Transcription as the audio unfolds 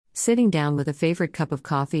Sitting down with a favorite cup of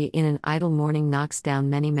coffee in an idle morning knocks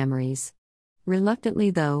down many memories.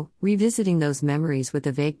 Reluctantly, though, revisiting those memories with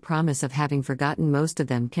the vague promise of having forgotten most of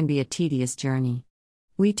them can be a tedious journey.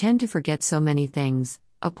 We tend to forget so many things: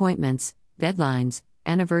 appointments, deadlines,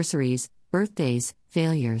 anniversaries, birthdays,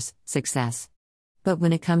 failures, success. But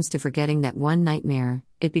when it comes to forgetting that one nightmare,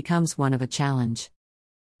 it becomes one of a challenge.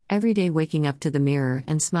 Every day waking up to the mirror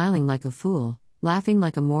and smiling like a fool, laughing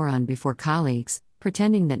like a moron before colleagues,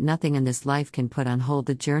 pretending that nothing in this life can put on hold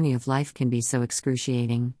the journey of life can be so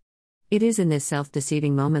excruciating. It is in this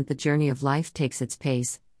self-deceiving moment the journey of life takes its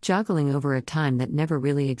pace, joggling over a time that never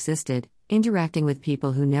really existed, interacting with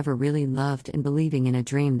people who never really loved and believing in a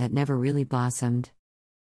dream that never really blossomed.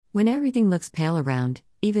 When everything looks pale around,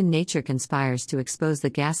 even nature conspires to expose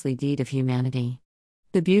the ghastly deed of humanity.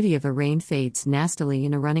 The beauty of a rain fades nastily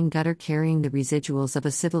in a running gutter carrying the residuals of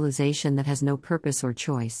a civilization that has no purpose or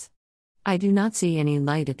choice. I do not see any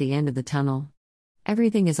light at the end of the tunnel.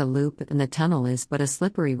 Everything is a loop, and the tunnel is but a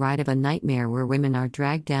slippery ride of a nightmare where women are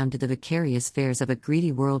dragged down to the vicarious fares of a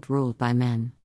greedy world ruled by men.